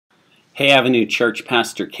Hey Avenue Church,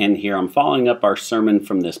 Pastor Ken here. I'm following up our sermon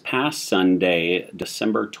from this past Sunday,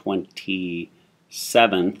 December 27th,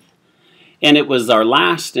 and it was our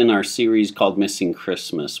last in our series called Missing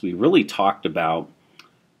Christmas. We really talked about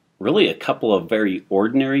a couple of very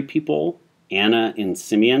ordinary people, Anna and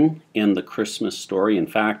Simeon, in the Christmas story. In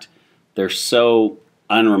fact, they're so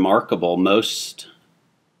unremarkable. Most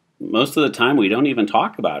of the time we don't even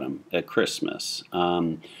talk about them at Christmas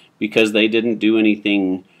because they didn't do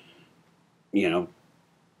anything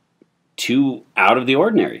too out of the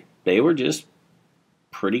ordinary. They were just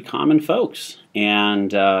pretty common folks.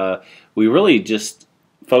 And we really just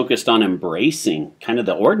focused on embracing kind of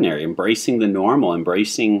the ordinary, embracing the normal,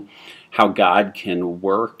 embracing how God can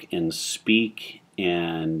work and speak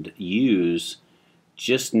and use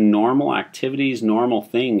just normal activities, normal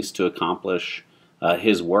things to accomplish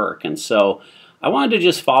His work. And so I wanted to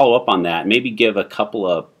just follow up on that, maybe give a couple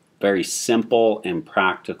of very simple and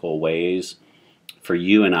practical ways for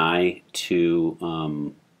you and I to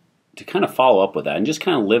kind of follow up with that and just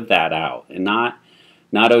kind of live that out, and not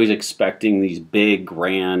always expecting these big,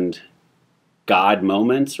 grand God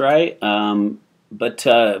moments, right? But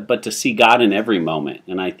to see God in every moment,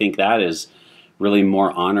 and I think that is really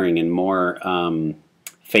more honoring and more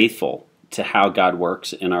faithful to how God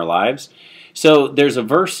works in our lives. So there's a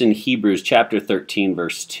verse in Hebrews chapter 13,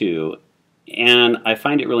 verse 2. And I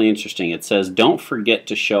find it really interesting. It says, "Don't forget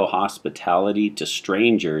to show hospitality to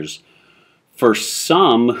strangers, for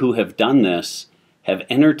some who have done this have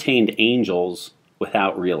entertained angels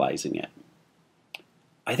without realizing it."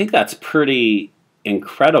 I think that's pretty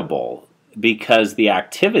incredible, because the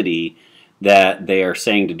activity that they are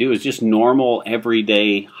saying to do is just normal,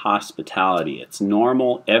 everyday hospitality. It's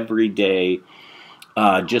normal, everyday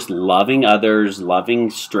just loving others, loving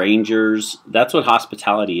strangers. That's what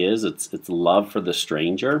hospitality is. It's love for the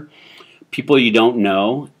stranger, people you don't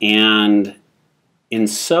know. And in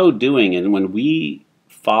so doing, and when we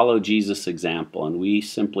follow Jesus' example and we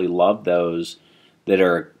simply love those that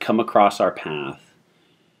are come across our path,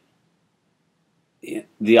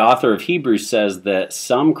 the author of Hebrews says that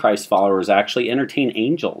some Christ followers actually entertain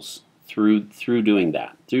angels through doing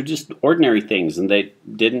that, through just ordinary things, and they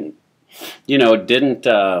didn't. It didn't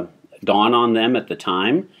dawn on them at the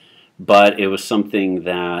time, but it was something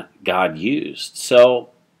that God used. So,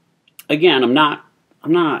 again, I'm not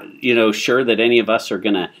sure that any of us are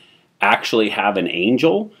going to actually have an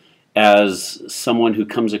angel as someone who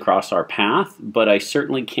comes across our path, but I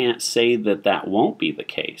certainly can't say that that won't be the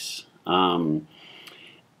case. And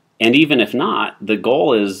even if not, the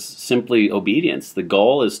goal is simply obedience. The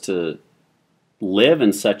goal is to live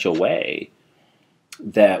in such a way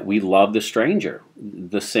that we love the stranger,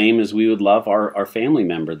 the same as we would love our family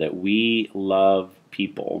member, that we love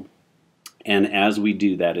people. And as we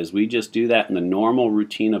do that, as we just do that in the normal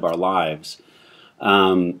routine of our lives,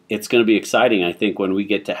 it's going to be exciting, I think, when we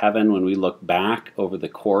get to heaven, when we look back over the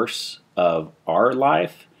course of our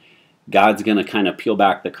life. God's going to kind of peel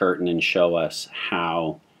back the curtain and show us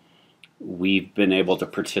how we've been able to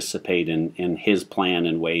participate in His plan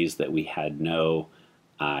in ways that we had no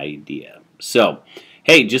idea. So,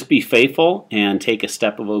 hey, just be faithful and take a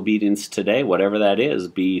step of obedience today, whatever that is.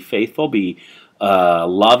 Be faithful, be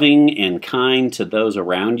loving and kind to those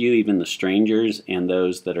around you, even the strangers and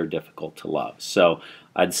those that are difficult to love. So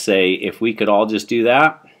I'd say if we could all just do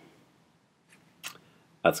that,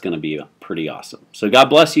 that's going to be pretty awesome. So God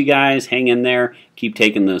bless you guys. Hang in there. Keep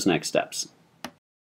taking those next steps.